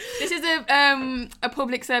this is a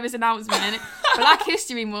public service announcement. Black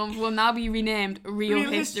History Month will now be renamed Real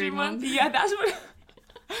History Month. Yeah, that's what...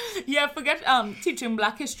 Yeah, forget teaching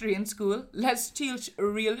Black history in school. Let's teach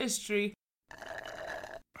real history.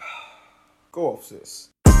 Go off, sis.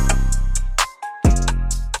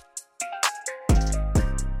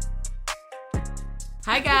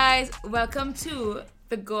 Hi guys, welcome to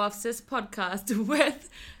the Go Off Sis podcast with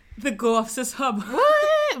the Go Off Sis Hub.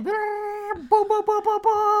 What? Boom, boom, boom, boom,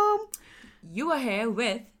 boom. You are here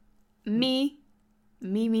with Me.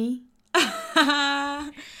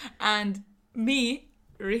 and me,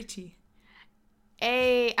 Richie.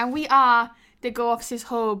 Hey, and we are the Go Off Sis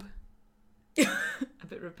Hub. A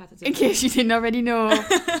bit repetitive. In case you didn't already know.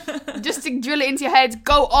 Just to drill it into your heads,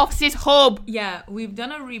 Go Off Sis Hub. Yeah, we've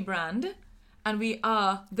done a rebrand and we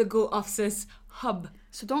are the Go Off Sis Hub.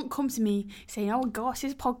 So don't come to me saying, oh, Go Off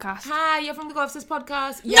Sis podcast. Hi, you're from the Go Off Sis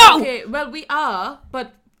podcast? No! Yeah, okay, well, we are,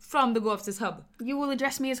 but from the Go Off Sis Hub. You will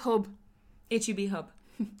address me as Hub. HUB Hub.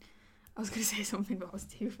 I was going to say something, but I was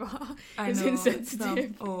too far. I It's know.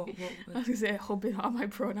 insensitive. Oh, I was going to say Hub are my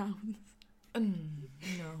pronouns.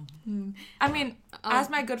 No. I mean, as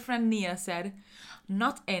my good friend Nia said,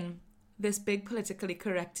 not in this big politically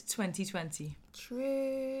correct 2020.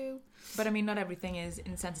 True. But I mean, not everything is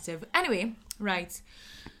insensitive. Anyway, right.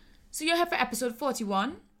 So you're here for episode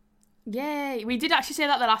 41. Yay. We did actually say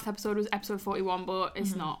that the last episode was episode 41, but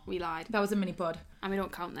it's not. We lied. That was a mini pod. And we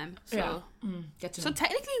don't count them. So, Yeah. Get to know. So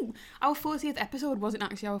technically, our 40th episode wasn't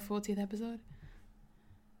actually our 40th episode.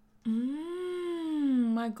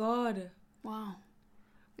 My God. Wow.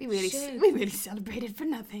 We really celebrated for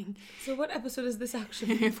nothing. So what episode is this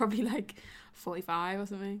actually? Probably like 45 or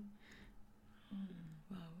something.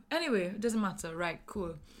 Wow. Anyway, it doesn't matter. Right,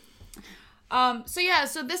 cool.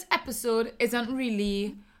 So this episode isn't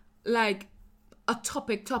really like a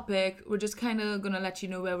topic. We're just kind of gonna let you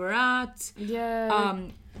know where we're at. Yeah.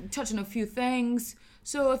 Touch on a few things.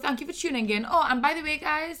 So thank you for tuning in. Oh, and by the way,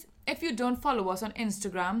 guys, if you don't follow us on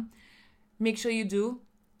Instagram, make sure you do.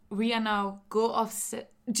 We are now _hub.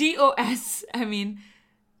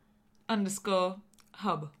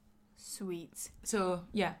 Sweet. So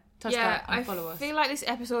yeah, touch that and follow us. I feel like this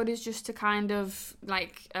episode is just to kind of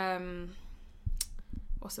like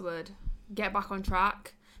what's the word? Get back on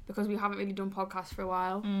track, because we haven't really done podcasts for a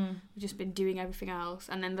while. We've just been doing everything else,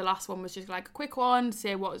 and then the last one was just like a quick one to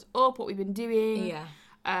say what was up, what we've been doing. Yeah.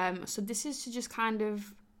 So this is to just kind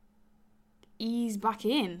of ease back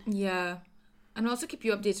in. Yeah. And also keep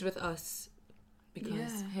you updated with us.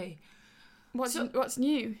 Because, hey. What's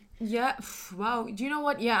new? Yeah. Wow. Do you know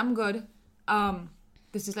what? Yeah, I'm good.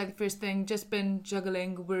 This is like the first thing. Just been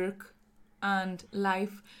juggling work and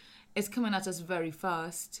life. It's coming at us very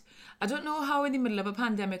fast. I don't know how in the middle of a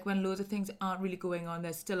pandemic, when loads of things aren't really going on,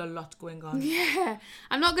 there's still a lot going on. Yeah.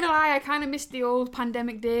 I'm not going to lie, I kind of missed the old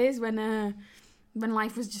pandemic days when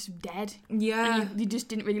life was just dead. Yeah. And you just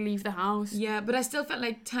didn't really leave the house. Yeah, but I still felt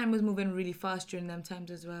like time was moving really fast during them times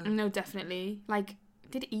as well. No, definitely. Like,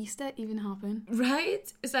 did Easter even happen?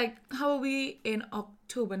 Right? It's like, how are we in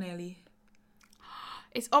October nearly?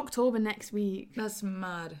 It's October next week. That's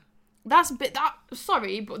mad.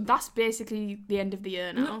 Sorry, but that's basically the end of the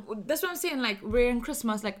year now. No, that's what I'm saying. Like, we're in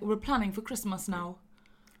Christmas. Like, we're planning for Christmas now.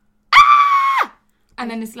 And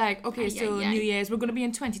then it's like, okay, New Year's, we're going to be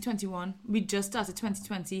in 2021. We just started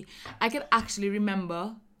 2020. I can actually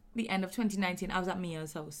remember the end of 2019. I was at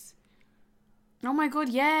Mia's house. Oh my God,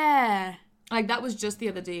 yeah. Like, that was just the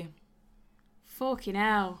other day. Fucking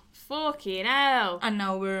hell. And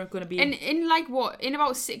now we're going to be... In like what? In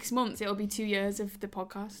about 6 months, it'll be 2 years of the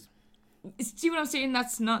podcast. See what I'm saying?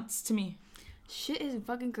 That's nuts to me. Shit is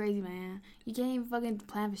fucking crazy, man. You can't even fucking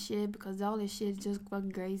plan for shit because all this shit is just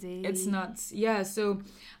fucking crazy. It's nuts. Yeah, so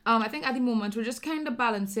I think at the moment we're just kind of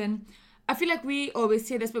balancing. I feel like we always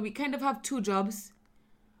say this, but we kind of have 2 jobs.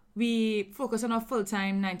 We focus on our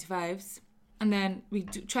full-time 9-to-5s, and then we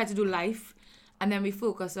try to do life, and then we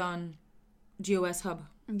focus on GOS Hub.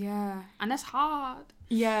 Yeah, and that's hard.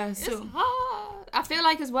 Yeah, so... It's hard. I feel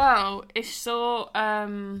like as well, it's so...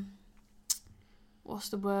 what's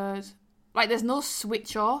the word? Like, there's no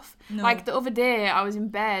switch off. No. Like, the other day, I was in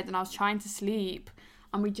bed and I was trying to sleep,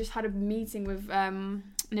 and we just had a meeting with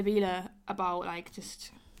Nabila about, like,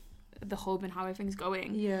 just the hub and how everything's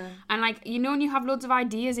going. Yeah. And, like, you know when you have loads of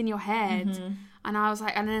ideas in your head, and I was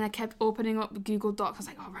like, and then I kept opening up Google Docs. I was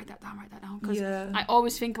like, oh, write that down. Because I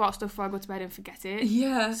always think about stuff before I go to bed and forget it.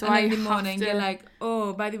 Yeah. So and in the morning, you're like,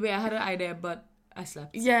 oh, by the way, I had an idea, but I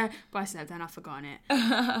slept. Yeah, but I slept and I've forgotten it.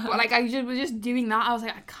 But like I was just doing that. I was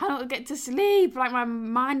like, I cannot get to sleep. Like my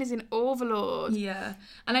mind is in overload. Yeah.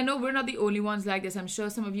 And I know we're not the only ones like this. I'm sure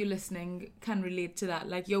some of you listening can relate to that.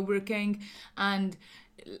 Like you're working and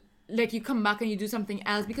like you come back and you do something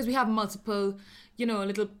else, because we have multiple, you know,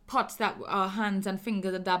 little pots that our hands and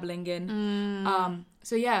fingers are dabbling in.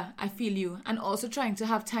 So yeah, I feel you. And also trying to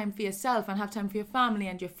have time for yourself and have time for your family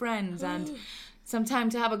and your friends and some time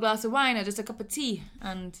to have a glass of wine or just a cup of tea.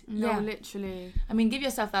 And No, literally. I mean, give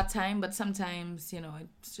yourself that time, but sometimes, you know, it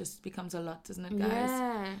just becomes a lot, doesn't it, guys?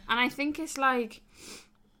 Yeah. And I think it's like,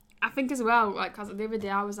 I think as well, like, cause the other day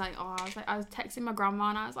I was texting my grandma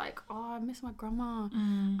and I was like, oh, I miss my grandma.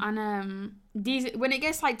 And when it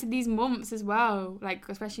gets like to these months as well, like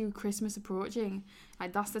especially with Christmas approaching,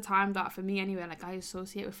 like that's the time that for me anyway, like I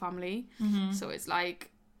associate with family. So it's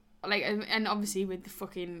like, and obviously with the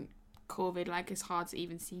fucking COVID, like it's hard to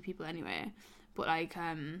even see people anyway. But like,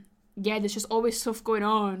 yeah, there's just always stuff going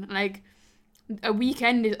on. Like, a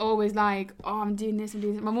weekend is always like, oh, I'm doing this.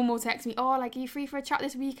 My mum will text me, oh, like, are you free for a chat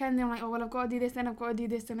this weekend? And I'm like, oh, well, I've got to do this, then I've got to do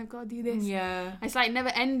this, then I've got to do this. Yeah. It's like never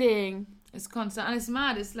ending. It's constant. And it's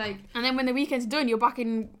mad. It's like... And then when the weekend's done, you're back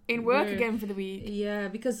in work again for the week. Yeah,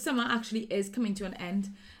 because summer actually is coming to an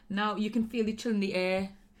end. Now you can feel the chill in the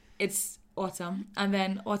air. It's autumn. And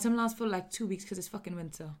then autumn lasts for like 2 weeks because it's fucking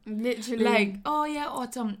winter. Literally. Like, oh yeah,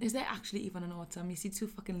 autumn. Is there actually even an autumn? You see 2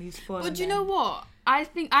 fucking leaves fall. But do you know what? I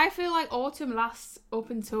feel like autumn lasts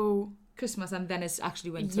up until Christmas, and then it's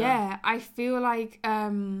actually winter. Yeah, I feel like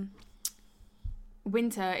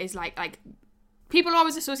winter is like people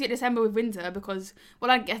always associate December with winter because, well,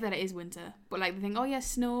 I guess that it is winter, but like they think, oh yeah,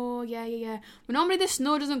 snow, yeah. But normally the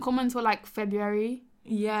snow doesn't come until like February.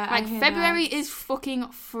 Yeah, like February is fucking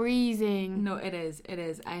freezing. No, it is.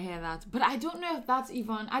 I hear that, but I don't know if that's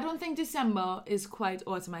even. I don't think December is quite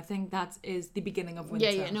autumn. I think that is the beginning of winter.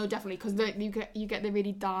 Yeah, no, definitely, because you get the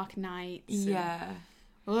really dark nights. Yeah.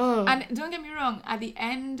 And don't get me wrong. At the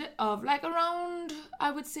end of like around, I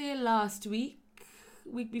would say last week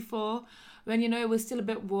before, when, you know, it was still a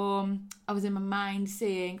bit warm, I was in my mind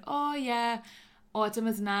saying, oh yeah, autumn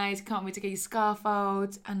is nice, can't wait to get your scarf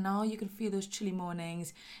out. And now you can feel those chilly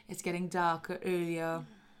mornings. It's getting darker earlier.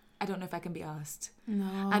 I don't know if I can be asked.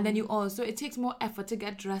 No. And then it takes more effort to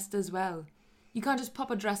get dressed as well. You can't just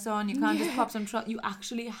pop a dress on. You can't just pop some you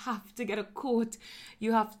actually have to get a coat.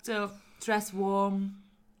 You have to dress warm.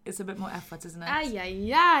 It's a bit more effort, isn't it?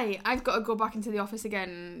 Aye. I've got to go back into the office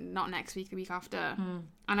again, not next week, the week after.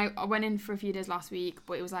 And I went in for a few days last week,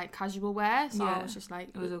 but it was like casual wear, so I was just like,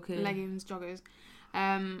 it was okay. Leggings, joggers.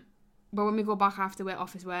 But when we go back, I have to wear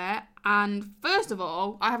office wear. And first of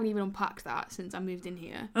all, I haven't even unpacked that since I moved in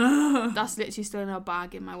here. That's literally still in a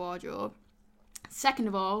bag in my wardrobe. Second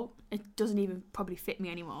of all, it doesn't even probably fit me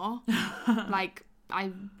anymore. Like,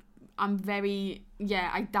 I'm very,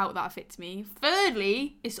 I doubt that fits me.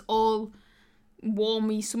 Thirdly, it's all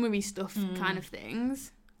warmy, summery stuff kind of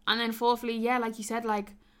things. And then fourthly, like you said,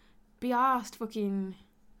 like, be arsed fucking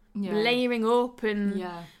layering up and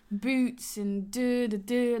boots and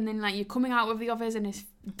and then like you're coming out of the office and it's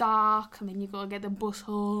dark and then you gotta get the bus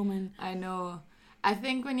home. And I know. I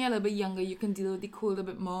think when you're a little bit younger, you can deal with the cold a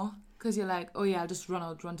bit more because you're like, oh yeah, I'll just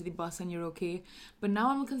run to the bus and you're okay. But now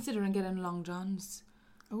I'm considering getting long johns.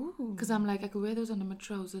 Because I'm like, I could wear those under my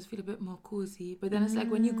trousers, feel a bit more cozy. But then it's like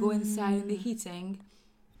when you go inside in the heating,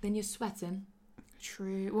 then you're sweating.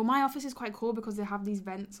 True. Well, my office is quite cool because they have these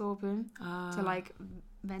vents open to like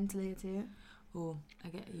ventilate it. Oh, I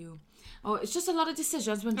get you. Oh, it's just a lot of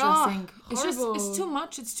decisions when dressing.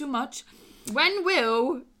 It's too much. When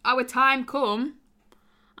will our time come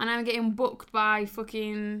and I'm getting booked by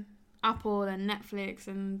fucking Apple and Netflix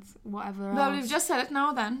and whatever else? Well, we've just said it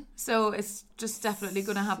now then, so it's just definitely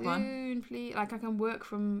gonna happen soon, please. Like I can work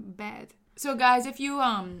from bed. So guys, if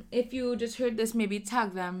you just heard this, maybe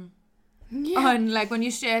tag them on, like, when you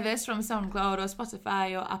share this from SoundCloud or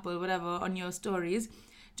Spotify or Apple, whatever, on your stories.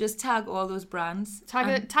 Just tag all those brands. Tag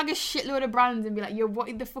a shitload of brands and be like, yo,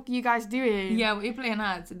 what the fuck are you guys doing? Yeah, what are you playing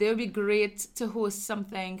at? They would be great to host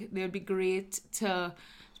something. They would be great to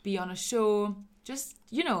be on a show. Just,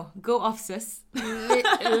 you know, go off, sis.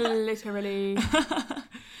 Literally.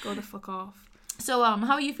 Go the fuck off. So,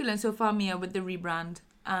 how are you feeling so far, Mia, with the rebrand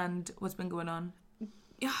and what's been going on?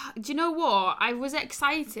 Do you know what? I was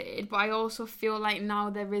excited, but I also feel like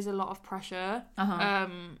now there is a lot of pressure.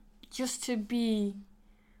 Just to be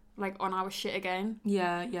like on our shit again.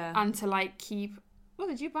 Yeah. And to like keep... Oh,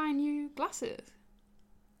 did you buy new glasses?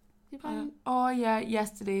 Oh yeah,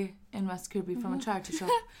 yesterday in West Kirby from a charity shop.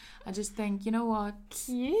 I just think, you know what?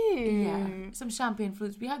 Cute. Yeah, some champagne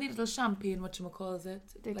flutes. We have these little champagne, whatchamacallit.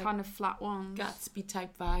 They're kind of flat ones. Gatsby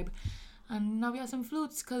type vibe. And now we have some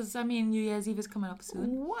flutes because, I mean, New Year's Eve is coming up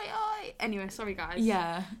soon. Why? Anyway, sorry guys.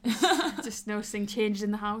 Yeah. Just noticing changes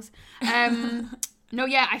in the house. No,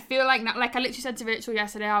 yeah, I feel like I literally said to Rachel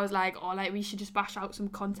yesterday, I was like, oh, like we should just bash out some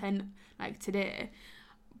content like today.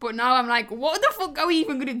 But now I'm like, what the fuck are we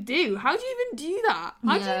even gonna do? How do you even do that?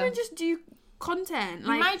 How do you even just do content?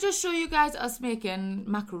 Like, we might just show you guys us making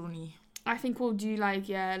macaroni. I think we'll do like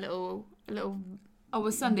a little.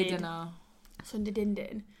 Our Sunday dinner. Sunday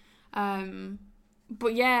din.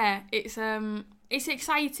 But yeah, it's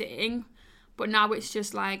exciting, but now it's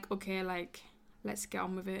just like, okay, like let's get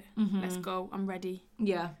on with it. Let's go. I'm ready.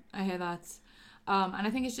 Yeah, I hear that. And I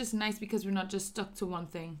think it's just nice because we're not just stuck to one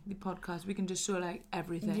thing, the podcast. We can just show like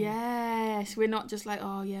everything. Yes, we're not just like,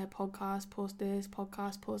 oh yeah, podcast, post this,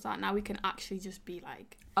 podcast, post that. Now we can actually just be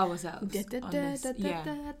like ourselves.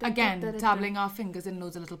 Again, dabbling our fingers in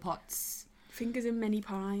loads of little pots. Fingers in many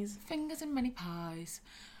pies.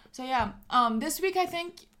 So yeah, this week I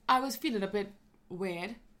think I was feeling a bit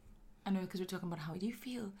weird. I know, because we're talking about how do you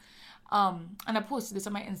feel. And I posted this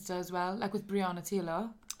on my Insta as well, like with Breonna Taylor.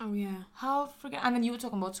 Oh yeah. And then you were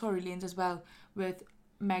talking about Tory Lanez as well with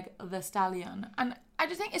Meg the Stallion. And I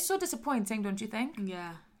just think it's so disappointing, don't you think?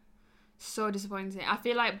 Yeah. So disappointing. I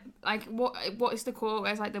feel like what is the quote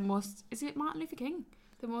where it's like is it Martin Luther King?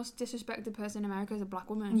 The most disrespected person in America is a black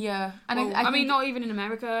woman. Yeah. And I mean, not even in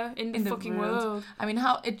America, in the fucking world. I mean,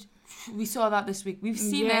 we saw that this week. We've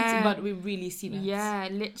seen it, but we've really seen it. Yeah,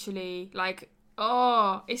 literally. Like,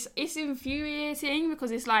 oh, it's infuriating because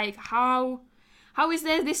it's like, how is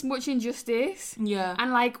there this much injustice? Yeah.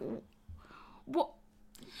 And like, what?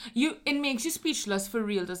 It makes you speechless for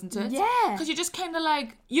real, doesn't it? Yeah. Because you're just kind of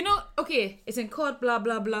like, okay, it's in court, blah,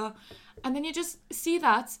 blah, blah. And then you just see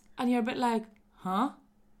that and you're a bit like, huh?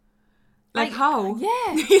 Like how?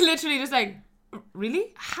 Yeah. You're literally just like,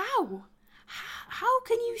 really? How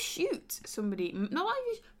can you shoot somebody, not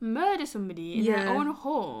like murder somebody in their own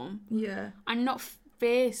home and not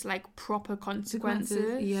face like proper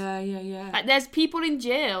consequences? Yeah. Like there's people in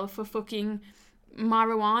jail for fucking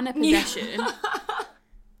marijuana possession.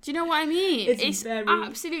 Do you know what I mean? It's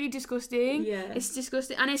absolutely disgusting. Yeah. It's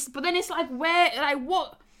disgusting. But then it's like,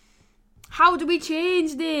 what? How do we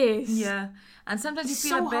change this? Yeah. And sometimes you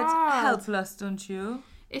feel a bit helpless, don't you?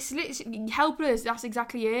 It's literally helpless. That's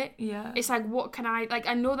exactly it. Yeah. It's like, what can I... Like,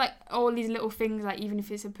 I know that all these little things, like, even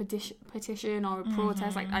if it's a petition or a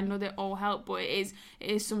protest, like, I know they all help, but it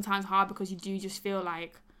is sometimes hard because you do just feel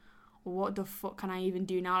like, what the fuck can I even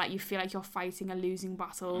do now? Like, you feel like you're fighting a losing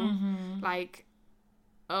battle. Like,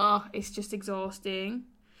 it's just exhausting.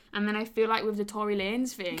 And then I feel like with the Tory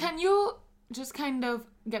Lanez thing... Can you just kind of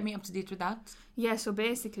get me up to date with that? Yeah, so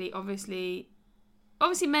basically, obviously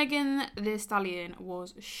Megan the Stallion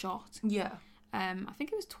was shot. Yeah. I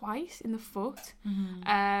think it was twice in the foot.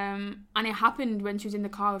 And it happened when she was in the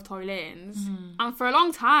car with Tory Lanez. And for a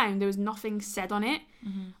long time, there was nothing said on it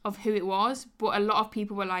of who it was. But a lot of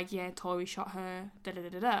people were like, yeah, Tory shot her,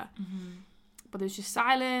 da-da-da-da-da. But there was just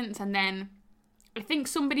silence. And then I think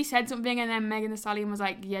somebody said something and then Megan the Stallion was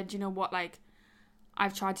like, yeah, do you know what? Like,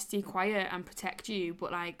 I've tried to stay quiet and protect you,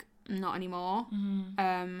 but like, not anymore.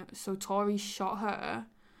 So Tory shot her,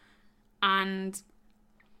 and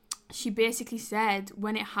she basically said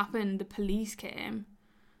when it happened the police came,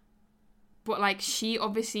 but like she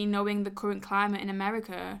obviously, knowing the current climate in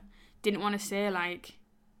America, didn't want to say like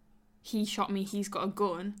he shot me, he's got a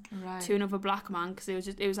gun, to another black man, because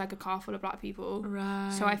it was like a car full of black people.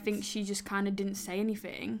 So I think she just kind of didn't say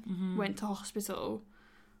anything, went to hospital.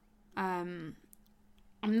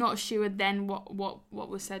 I'm not sure then what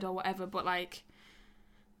was said or whatever, but like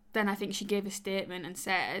then I think she gave a statement and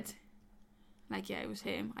said like, yeah, it was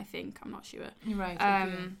him, I think. I'm not sure. Right.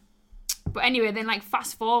 Okay. But anyway, then like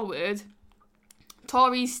fast forward,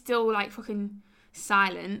 Tory's still like fucking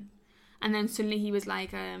silent, and then suddenly he was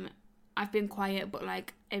like, I've been quiet, but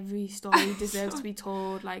like every story deserves to be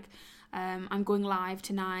told. Like, I'm going live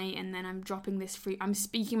tonight, and then I'm dropping this free. I'm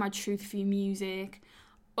speaking my truth through music.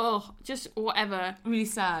 Oh, just whatever. Really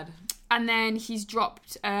sad. And then he's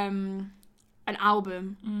dropped an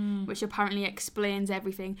album, which apparently explains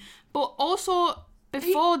everything. But also,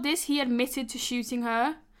 before this, he admitted to shooting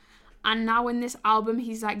her. And now in this album,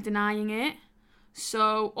 he's like denying it.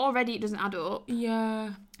 So already it doesn't add up.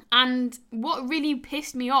 Yeah. And what really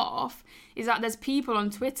pissed me off is that there's people on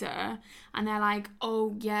Twitter and they're like,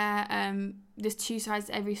 oh yeah, there's two sides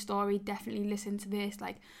to every story. Definitely listen to this.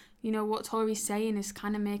 Like, you know, what Tori's saying is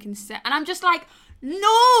kind of making sense. And I'm just like,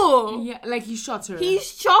 no! Yeah, like he shot her. He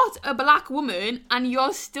shot a black woman and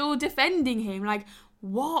you're still defending him. Like,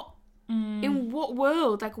 what? In what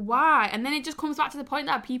world? Like, why? And then it just comes back to the point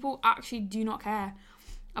that people actually do not care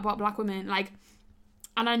about black women. Like,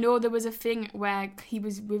 and I know there was a thing where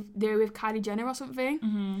they were with Kylie Jenner or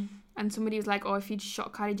something. And somebody was like, oh, if he'd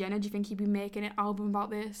shot Kylie Jenner, do you think he'd be making an album about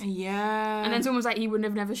this? Yeah. And then someone was like, he would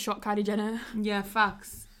have never shot Kylie Jenner. Yeah,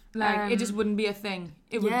 facts. Like, it just wouldn't be a thing.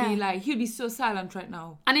 It would be like, he'd be so silent right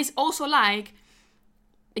now. And it's also like,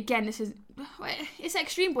 again, it's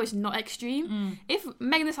extreme, but it's not extreme. If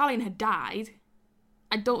Megan Thee Stallion had died,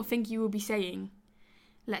 I don't think you would be saying,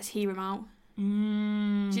 let's hear him out. Do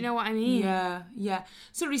you know what I mean? Yeah.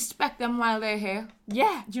 So respect them while they're here.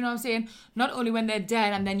 Yeah. Do you know what I'm saying? Not only when they're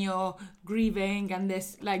dead and then you're grieving and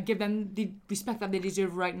this, like, give them the respect that they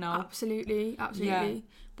deserve right now. Absolutely. Yeah.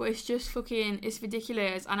 But it's just it's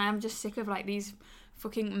ridiculous. And I'm just sick of, like, these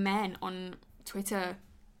fucking men on Twitter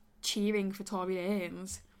cheering for Tory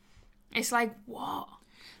Lanez. It's like, what?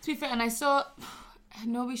 To be fair, and I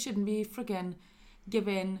know we shouldn't be friggin'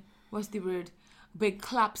 giving, what's the word? Big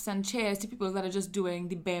claps and cheers to people that are just doing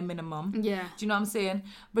the bare minimum. Yeah. Do you know what I'm saying?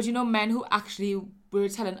 But you know, men who actually were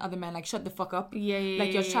telling other men, like, shut the fuck up. Yeah.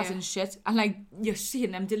 Like, you're chatting shit. And, like, you're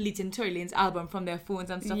seeing them deleting Tory Lanez's album from their phones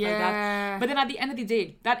and stuff like that. But then at the end of the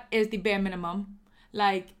day, that is the bare minimum.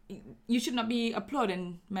 Like, you should not be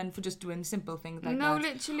applauding men for just doing simple things like that. No,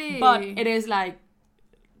 literally. But it is, like,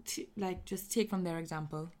 just take from their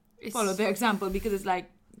example. Follow their example, because it's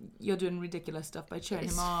like, you're doing ridiculous stuff by cheering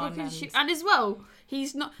him on. And as well,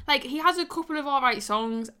 he's not, like, he has a couple of alright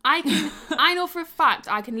songs. I know for a fact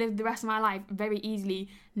I can live the rest of my life very easily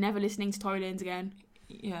never listening to Tory Lanez again.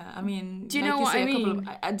 Yeah, I mean, do you know what I mean?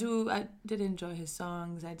 I did enjoy his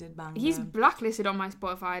songs. I did bang He's them. blacklisted on my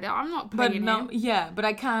Spotify. I'm not playing him. Yeah, but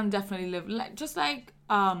I can definitely live, like, just like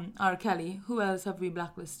R. Kelly. Who else have we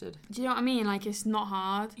blacklisted? Do you know what I mean? Like, it's not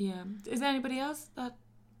hard. Yeah. Is there anybody else that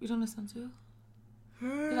we don't listen to?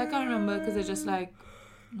 I can't remember because they're just, like,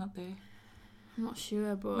 not there. I'm not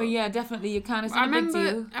sure, but yeah, definitely you kind of see a big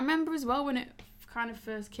deal. I remember as well when it kind of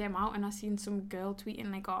first came out, and I seen some girl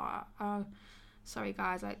tweeting like, "Oh, sorry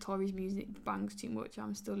guys, like Tory's music bangs too much.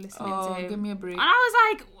 I'm still listening to him. Give me a break." And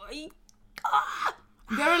I was like,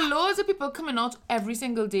 there are loads of people coming out every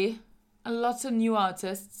single day. Lots of new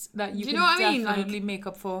artists that you can definitely make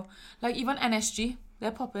up for. Like even NSG. They're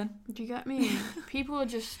popping. Do you get me? People are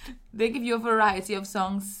just... They give you a variety of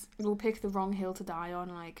songs. You'll pick the wrong hill to die on.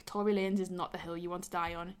 Like, Tory Lanez is not the hill you want to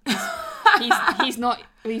die on. He's not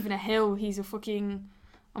even a hill. He's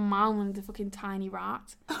a mound, a fucking tiny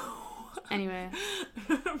rat. Anyway.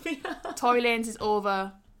 Tory Lanez is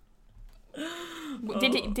over.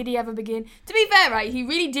 Did he ever begin? To be fair, right, he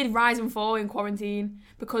really did rise and fall in quarantine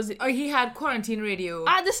because he had quarantine radio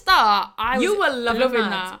at the start. You were loving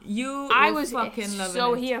that. I was fucking loving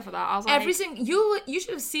so it. here for that. I was like, you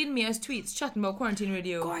should have seen me as tweets chatting about quarantine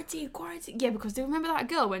radio. Quarantine. Yeah, because do you remember that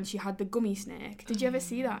girl when she had the gummy snake? Did you ever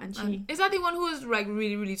see that? And is that the one who was like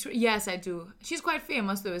really, really? Yes, I do. She's quite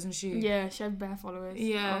famous though, isn't she? Yeah, she had bare followers.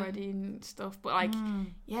 Already and stuff. But like,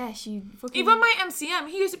 yeah, she fucking. Even my MCM,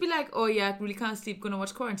 he used to be like, "Oh yeah, I really can't sleep. Gonna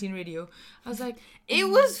watch quarantine radio." I was like, it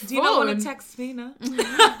was fun. Do you not want to text me now?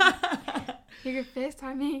 You could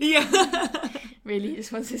FaceTime me. Yeah. Really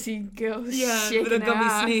just wants to see girls shaking with a gummy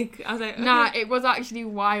snake. I was like, okay. Nah, it was actually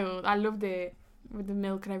wild. I loved it with the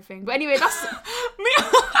milk and everything. But anyway,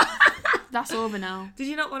 that's over now. Did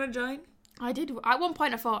you not want to join? I did. At one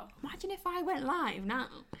point I thought, imagine if I went live now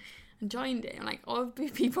and joined it. And like all the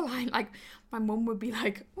people like my mum would be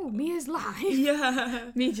like, "Oh, Mia's live."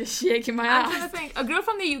 Yeah. Me just shaking my ass. I'm trying to think. A girl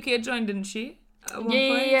from the UK joined, didn't she? At one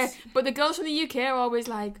point? Yeah. But the girls from the UK are always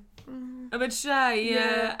like a bit shy,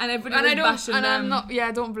 yeah. And everybody was bashing them. I'm not. Yeah,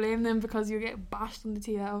 I don't blame them because you get bashed on the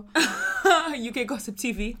TL. UK Gossip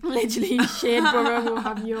TV. Literally, Shade Borough will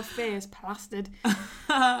have your face plastered.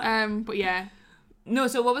 But yeah. No,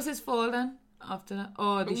 so what was his fall then? After that?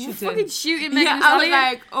 Oh, the shooting. Fucking shooting Megan Thee Stallion. I was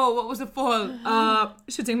like, oh, what was the fall?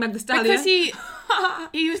 Shooting Megan Thee Stallion. Because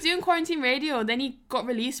he was doing quarantine radio, then he got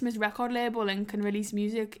released from his record label and can release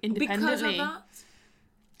music independently. Because of that?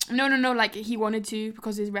 No, like he wanted to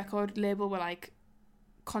because his record label were like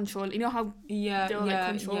control. You know how they'll like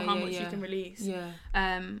control how much you can release. Yeah.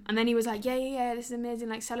 And then he was like, yeah, this is amazing.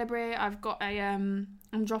 Like celebrate. I've got I'm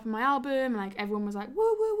dropping my album. And like everyone was like,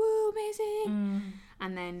 woo, amazing.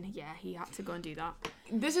 And then he had to go and do that.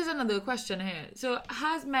 This is another question here. So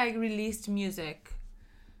has Meg released music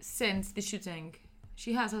since the shooting?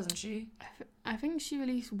 She has, hasn't she? I think she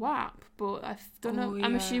released WAP, but I don't know. Yeah.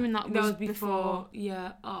 I'm assuming that was before.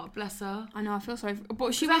 Yeah. Oh, bless her. I know. I feel sorry,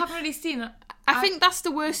 but I haven't really seen it. I think that's the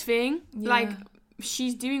worst thing. Yeah. Like,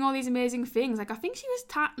 she's doing all these amazing things. Like, I think she was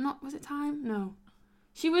was it Time? No.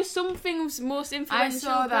 She was something's most influential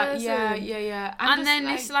I saw that. person. Yeah. And then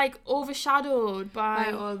it's like overshadowed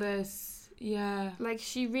by all this. Yeah. Like,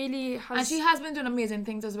 she really has... And she has been doing amazing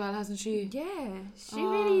things as well, hasn't she? Yeah.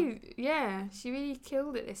 She really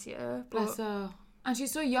killed it this year. Bless her. And she's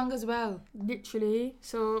so young as well. Literally.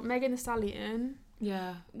 So, Megan Thee Stallion.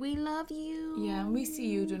 Yeah. We love you. Yeah, and we see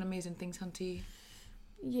you doing amazing things, hunty.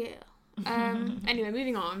 Yeah. Anyway,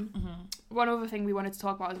 moving on. Mm-hmm. One other thing we wanted to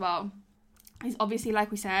talk about as well is obviously, like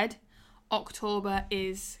we said, October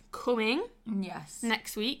is coming. Yes.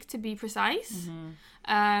 Next week, to be precise.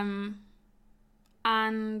 Mm-hmm.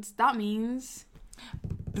 And that means...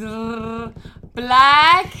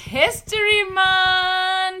 Black History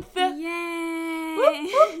Month! Yay!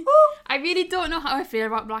 I really don't know how I feel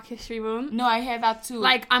about Black History Month. No, I hear that too.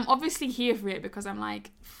 Like, I'm obviously here for it because I'm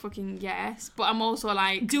like, fucking yes. But I'm also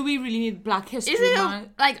like... Do we really need Black History Month?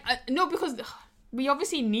 No, because... We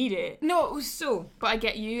obviously need it. No, so... But I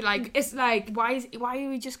get you, like... It's like... Why are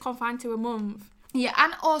we just confined to a month? Yeah,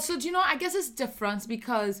 and also, do you know, I guess it's different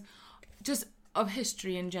because just of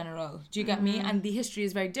history in general. Do you get me? And the history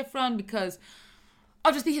is very different because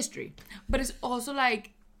of just the history. But it's also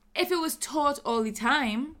like, if it was taught all the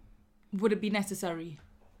time, would it be necessary?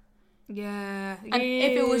 Yeah. And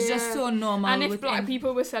if it was just so normal... And if black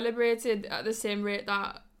people were celebrated at the same rate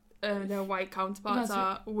that their white counterparts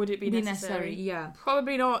are, would it be necessary? Yeah.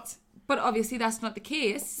 Probably not. But obviously that's not the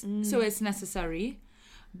case, so it's necessary.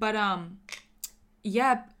 But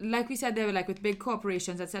yeah, like we said, they were like with big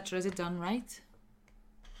corporations, etc. Is it done right?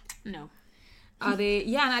 No. Are they?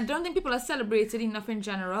 Yeah, and I don't think people are celebrated enough in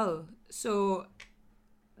general. So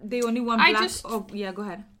they only want black. Yeah, go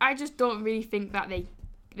ahead. I just don't really think that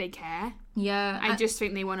they care. Yeah, I just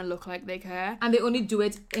think they want to look like they care, and they only do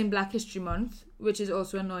it in Black History Month, which is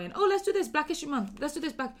also annoying. Oh, let's do this Black History Month. Let's do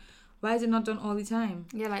this Black. Why is it not done all the time?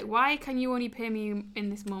 Yeah, like, why can you only pay me in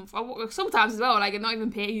this month? Or sometimes as well, like, not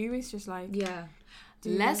even pay you. It's just like... Yeah.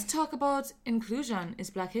 Let's talk about inclusion. It's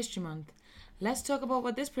Black History Month. Let's talk about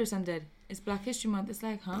what this person did. It's Black History Month. It's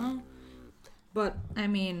like, huh? But, I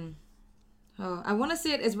mean... I want to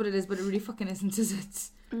say it is what it is, but it really fucking isn't, is it?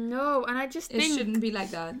 No, and I just think... It shouldn't be like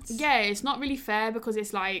that. Yeah, it's not really fair because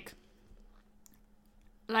it's like...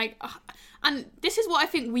 and this is what I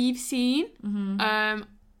think we've seen... Mm-hmm.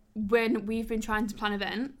 When we've been trying to plan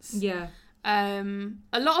events. Yeah.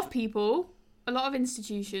 A lot of people, a lot of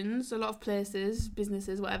institutions, a lot of places,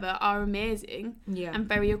 businesses, whatever, are amazing. Yeah. And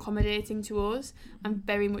very accommodating to us and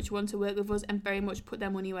very much want to work with us and very much put their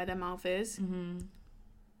money where their mouth is. Mm-hmm.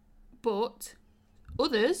 But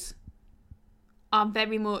others are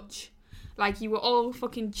very much like, you were all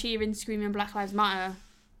fucking cheering, screaming Black Lives Matter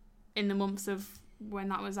in the months of when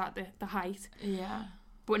that was at the height. Yeah.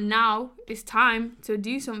 But now it's time to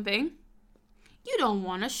do something. You don't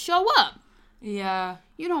want to show up. Yeah.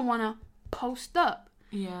 You don't want to post up.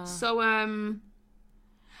 Yeah. So, and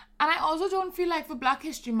I also don't feel like for Black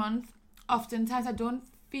History Month, oftentimes I don't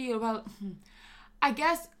feel, well, I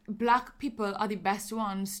guess black people are the best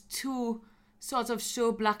ones to sort of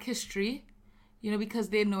show black history, you know, because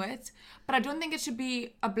they know it. But I don't think it should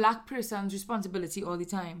be a black person's responsibility all the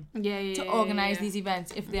time to organise these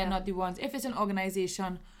events if they're not the ones. If it's an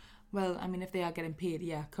organisation, well, I mean, if they are getting paid,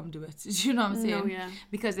 yeah, come do it. You know what I'm saying? No, yeah.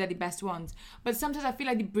 Because they're the best ones. But sometimes I feel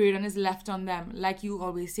like the burden is left on them. Like you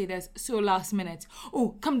always say, there's so last minute.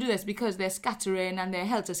 Oh, come do this because they're scattering and they're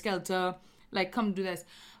helter-skelter. Like, come do this.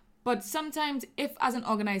 But sometimes if as an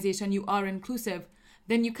organisation you are inclusive,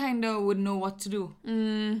 then you kind of would know what to do.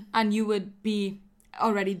 And you would be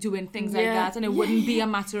already doing things like that. And it wouldn't be a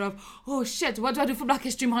matter of, oh shit, what do I do for Black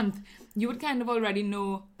History Month? You would kind of already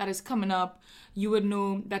know that it's coming up. You would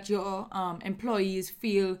know that your employees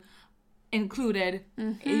feel included.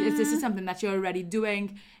 If this is something that you're already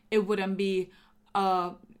doing, it wouldn't be,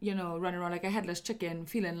 you know, running around like a headless chicken,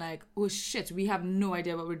 feeling like, oh shit, we have no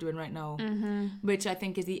idea what we're doing right now. Which I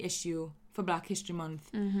think is the issue for Black History Month.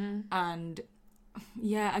 And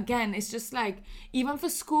yeah, again, it's just like, even for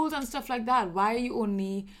schools and stuff like that, why are you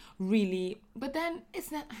only really... But then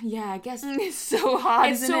it's not... Yeah, I guess... It's so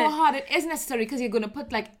hard, It's so hard. It is necessary because you're going to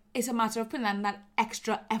put like... It's a matter of putting in that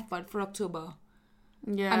extra effort for October.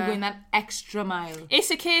 Yeah. And going that extra mile.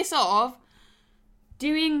 It's a case of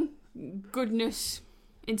doing goodness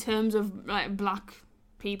in terms of like black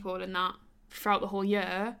people and that throughout the whole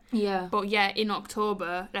year. Yeah. But yeah, in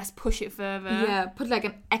October, let's push it further. Yeah, put like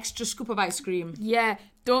an extra scoop of ice cream. Yeah,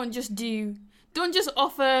 don't just do don't just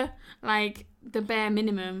offer like the bare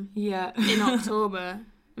minimum in October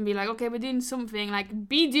and be like, okay, we're doing something. Like,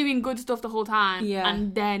 be doing good stuff the whole time. Yeah.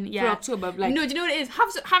 And then, for October, like... No, do you know what it is?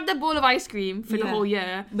 Have the bowl of ice cream for the whole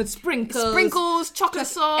year. But sprinkles, chocolate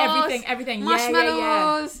sauce. Everything.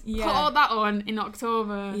 Marshmallows. Yeah. Put all that on in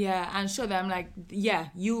October. Yeah, and show them, like,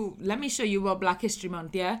 let me show you what Black History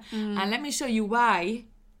Month, and let me show you why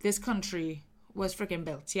this country was freaking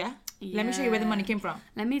built, yeah? Let me show you where the money came from.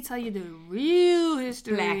 Let me tell you the real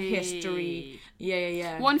history. Black history.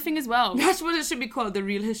 Yeah. One thing as well. That's what it should be called, the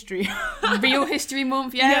real history. Real History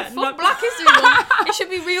Month, fuck Black History Month. It should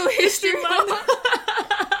be Real History Month.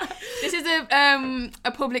 This is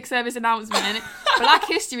a public service announcement. Black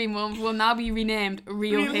History Month will now be renamed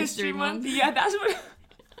Real History Month. Yeah, that's what...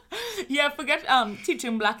 Yeah, forget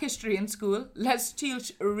teaching Black history in school. Let's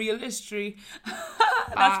teach real history.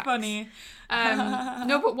 That's funny.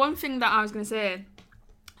 No, but one thing that I was going to say,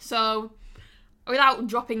 so without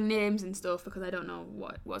dropping names and stuff, because I don't know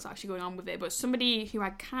what's actually going on with it, but somebody who I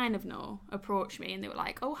kind of know approached me and they were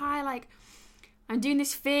like, oh, hi, like, I'm doing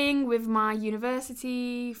this thing with my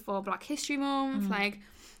university for Black History Month. Like,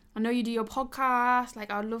 I know you do your podcast.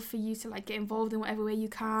 Like, I'd love for you to, like, get involved in whatever way you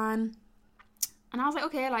can. And I was like,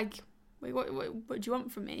 okay, like, wait, what do you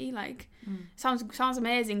want from me? Like, sounds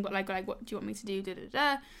amazing, but like, what do you want me to do?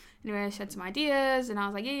 Anyway, I shared some ideas, and I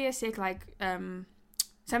was like, yeah, sick. Like, send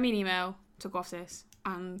me an email to go off this,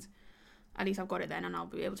 and at least I've got it then, and I'll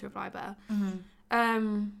be able to reply better.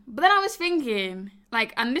 But then I was thinking,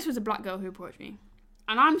 like, and this was a black girl who approached me,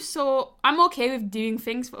 and I'm okay with doing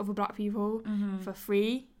things for other black people for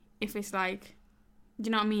free if it's like, do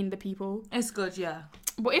you know what I mean? The people. It's good, yeah.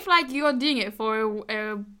 But if, like, you're doing it for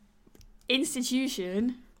a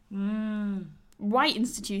institution, white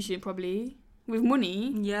institution probably, with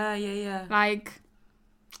money. Yeah. Like,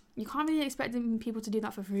 you can't really expect people to do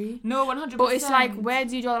that for free. No, 100%. But it's like, where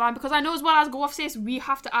do you draw the line? Because I know as well as Go Off Sis, we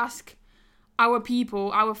have to ask our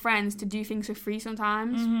people, our friends, to do things for free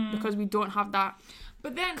sometimes because we don't have that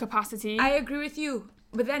capacity. I agree with you.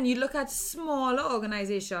 But then you look at smaller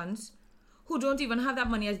organisations who don't even have that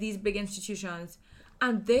money as these big institutions,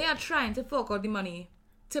 and they are trying to fork out the money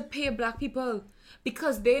to pay black people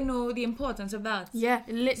because they know the importance of that. Yeah,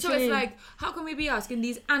 literally. So it's like, how can we be asking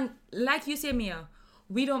these? And like you say, Mia,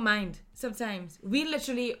 we don't mind sometimes. We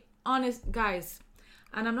literally, honest guys,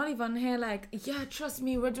 and I'm not even here like, yeah, trust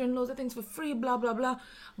me, we're doing loads of things for free, blah, blah, blah.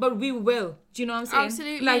 But we will. Do you know what I'm saying?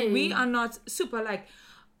 Absolutely. Like, we are not super like,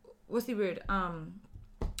 what's the word?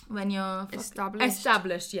 When you're...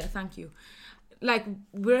 Established, yeah, thank you. Like,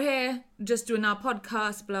 we're here just doing our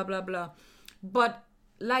podcast, blah, blah, blah. But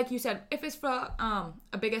like you said, if it's for a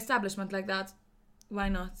big establishment like that, why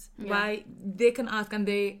not? Yeah. Why? They can ask and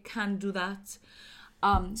they can do that.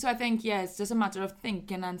 So I think, yeah, it's just a matter of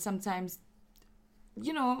thinking and sometimes,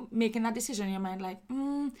 you know, making that decision in your mind like,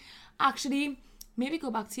 actually, maybe go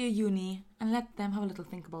back to your uni and let them have a little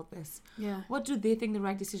think about this. Yeah. What do they think the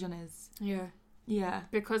right decision is? Yeah. Yeah.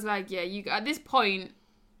 Because, like, yeah, you at this point...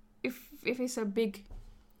 If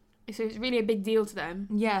it's really a big deal to them,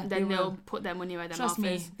 then they'll put their money where their mouth is.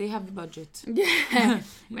 Trust me, they have the budget. Yeah.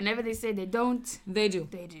 Whenever they say they don't, they do.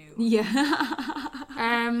 They do. Yeah.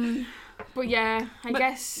 But yeah, I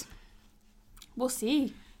guess we'll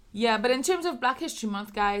see. Yeah, but in terms of Black History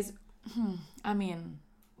Month, guys, I mean,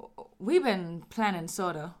 we've been planning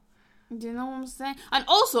sorta. Do you know what I'm saying? And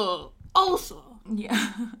also,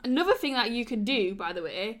 yeah, another thing that you could do, by the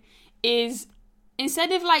way, is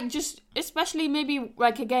instead of like just, especially maybe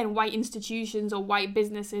like again white institutions or white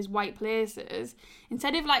businesses, white places,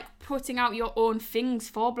 instead of like putting out your own things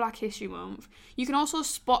for Black History Month, you can also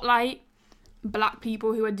spotlight black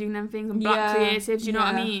people who are doing them things and black creatives, you know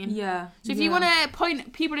what I mean? Yeah. So if you want to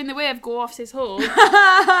point people in the way of Go Off Sis Hole,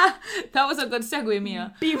 that was a good segue,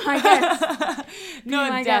 Mia. Be my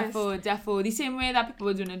guest. Defo. The same way that people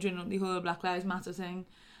were doing it during the whole Black Lives Matter thing.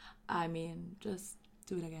 I mean, just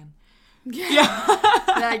do it again. Yeah.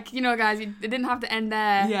 Like, you know, guys, it didn't have to end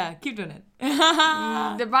there. Yeah, keep doing it.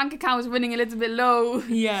 The bank account was running a little bit low.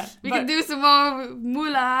 Yeah. We can do some more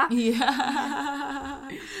moolah.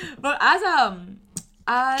 Yeah. But as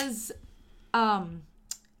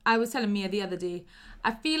I was telling Mia the other day,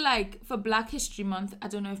 I feel like for Black History Month, I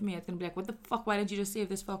don't know if Mia's going to be like, what the fuck, why didn't you just save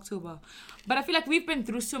this for October? But I feel like we've been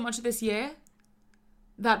through so much this year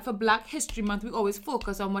that for Black History Month, we always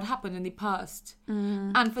focus on what happened in the past.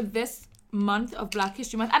 And for this month of Black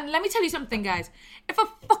History Month, and let me tell you something, guys. If I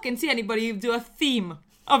fucking see anybody do a theme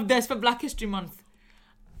of this for Black History Month,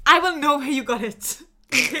 I will know where you got it.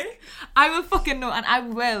 Okay? I will fucking know, and I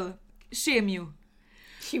will shame you.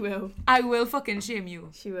 She will. I will fucking shame you.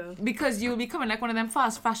 She will. Because you'll be coming like one of them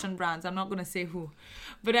fast fashion brands. I'm not going to say who.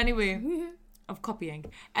 But anyway, of copying.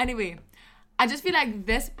 Anyway, I just feel like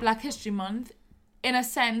this Black History Month, in a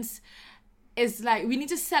sense, is like we need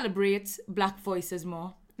to celebrate Black voices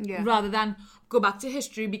more. Yeah. Rather than go back to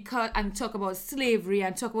history and talk about slavery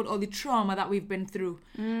and talk about all the trauma that we've been through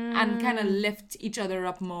and kind of lift each other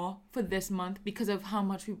up more for this month because of how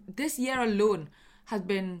much this year alone has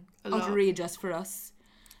been outrageous for us.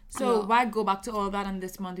 So why go back to all that, and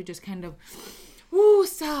this month we just kind of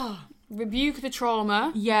rebuke the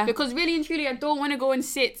trauma. Yeah. Because really and truly, I don't want to go and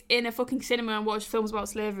sit in a fucking cinema and watch films about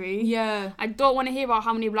slavery. Yeah. I don't want to hear about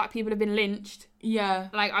how many Black people have been lynched. Yeah.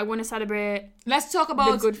 Like, I want to celebrate. Let's talk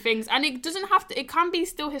about the good things. And it doesn't have to, it can be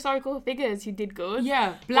still historical figures who did good.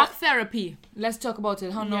 Yeah. Black therapy. Let's talk about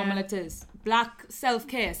it, how normal it is. Black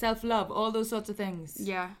self-care, self-love, all those sorts of things.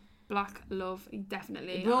 Yeah. Black love,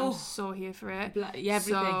 definitely. Bro. I'm so here for it. Everything.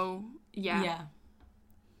 So, yeah.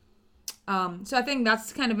 So I think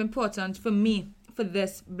that's kind of important for me for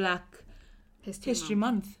this Black History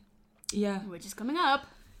Month. Yeah. Which is coming up.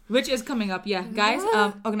 Yeah. Guys,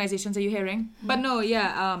 organizations, are you hearing? But no,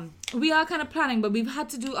 we are kind of planning, but we've had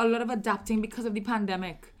to do a lot of adapting because of the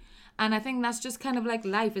pandemic. And I think that's just kind of like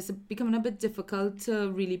life. It's becoming a bit difficult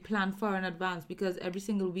to really plan far in advance because every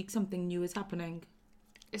single week something new is happening.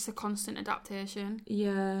 It's a constant adaptation.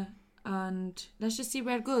 Yeah. And let's just see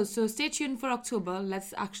where it goes. So stay tuned for October.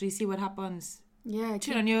 Let's actually see what happens. Yeah.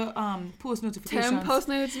 Turn on your post notifications. Turn post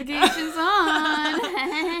notifications on.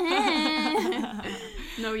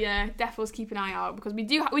 No, yeah, defos keep an eye out because we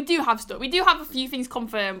do have stuff. We do have a few things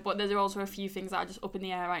confirmed, but there's also a few things that are just up in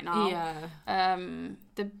the air right now.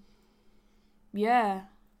 Yeah.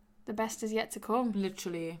 The best is yet to come.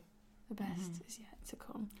 Literally. The best is yet to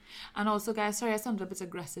come. And also, guys, sorry I sounded a bit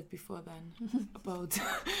aggressive before then about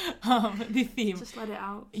the theme. Just let it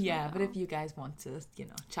out. But if you guys want to,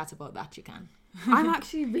 chat about that, you can. I'm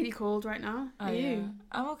actually really cold right now. Are you?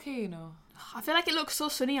 I'm okay, I feel like it looks so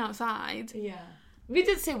sunny outside. Yeah. We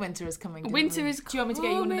did say winter is coming. Winter is coming. Do you want me to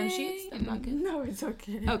get you one of them sheets? No, it's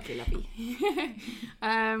okay. Okay, lovely.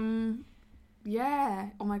 Yeah.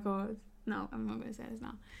 Oh my god. No, I'm not going to say this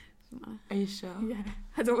now. Are you sure? Yeah.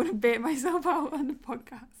 I don't want to bait myself out on the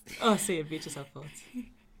podcast. Oh, say it. Beat yourself out.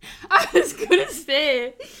 I was going to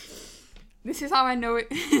say, this is how I know it.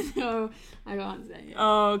 No, I can't say it.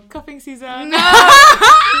 Oh, cuffing season. No. No.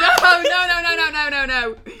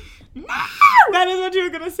 That is what you were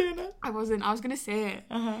going to say now. I wasn't. I was going to say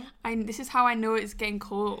it. This is how I know it's getting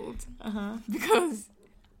cold. Because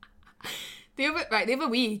the other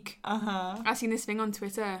week, I seen this thing on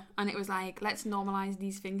Twitter, and it was like, let's normalise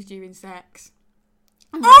these things during sex.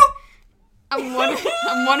 And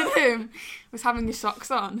one of them was having his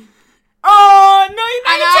socks on. Oh, no,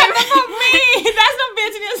 you're talking about me. That's not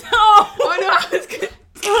baiting yourself. Oh, no, I was good.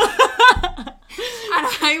 And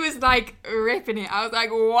I was like ripping it. I was like,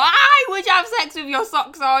 why would you have sex with your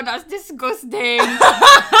socks on? That's disgusting.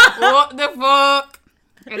 What the fuck?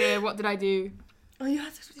 Anyway, what did I do? Oh, you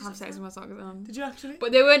had sex with my socks on. Did you actually?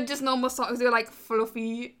 But they weren't just normal socks. They were like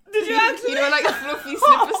fluffy. Did you actually? Like fluffy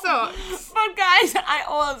slipper socks. But guys,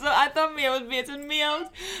 I thought Mia was baiting me out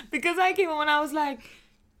because I came home and I was like,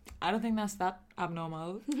 I don't think that's that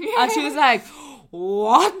abnormal. And she was like,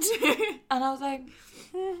 what? And I was like,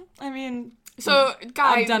 I mean, so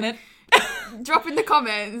guys, I've done it. Drop in the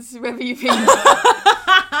comments whether you think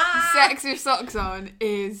sex with socks on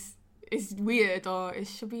is weird or it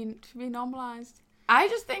should be normalised. I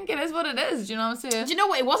just think it is what it is. Do you know what I'm saying? Do you know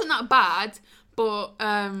what? It wasn't that bad, but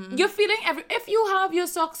you're feeling if you have your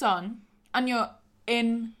socks on and you're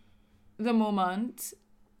in the moment.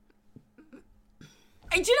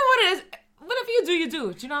 Do you know what it is? Whatever you do, you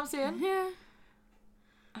do. Do you know what I'm saying? Yeah.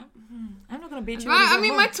 I'm not gonna beat you. I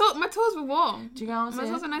mean, my toes were warm. Do you know what I'm saying?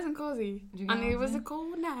 My toes were nice and cozy, and it was a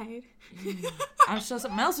cold night. I'm sure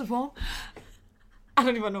something else was warm. I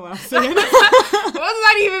don't even know what I'm saying. What does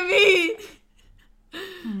that even mean?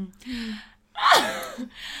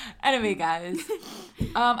 Anyway, guys,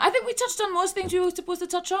 I think we touched on most things we were supposed to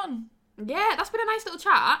touch on. Yeah, that's been a nice little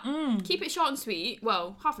chat. Keep it short and sweet.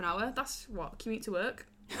 Well, half an hour. That's what, commute to work.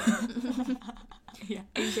 Yeah.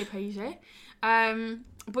 Easy.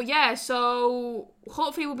 But yeah, so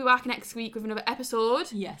hopefully we'll be back next week with another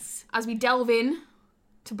episode. Yes. As we delve in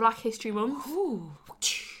to Black History Month. Ooh.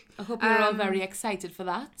 I hope you're all very excited for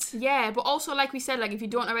that. Yeah, but also, like we said, like if you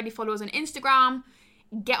don't already follow us on Instagram,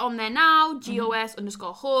 get on there now,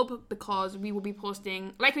 GOS_hub, because we will be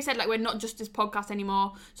posting, like we said, like we're not just this podcast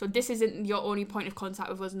anymore, so this isn't your only point of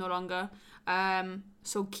contact with us no longer.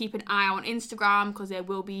 So keep an eye on Instagram, because there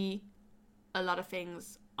will be a lot of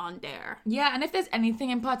things on there. Yeah, and if there's anything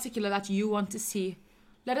in particular that you want to see,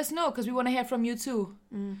 let us know, because we want to hear from you too.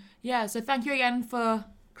 Yeah, so thank you again for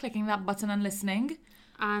clicking that button and listening.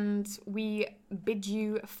 And we bid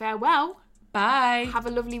you farewell. Bye. Have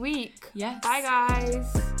a lovely week. Yes. Bye,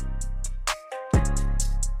 guys.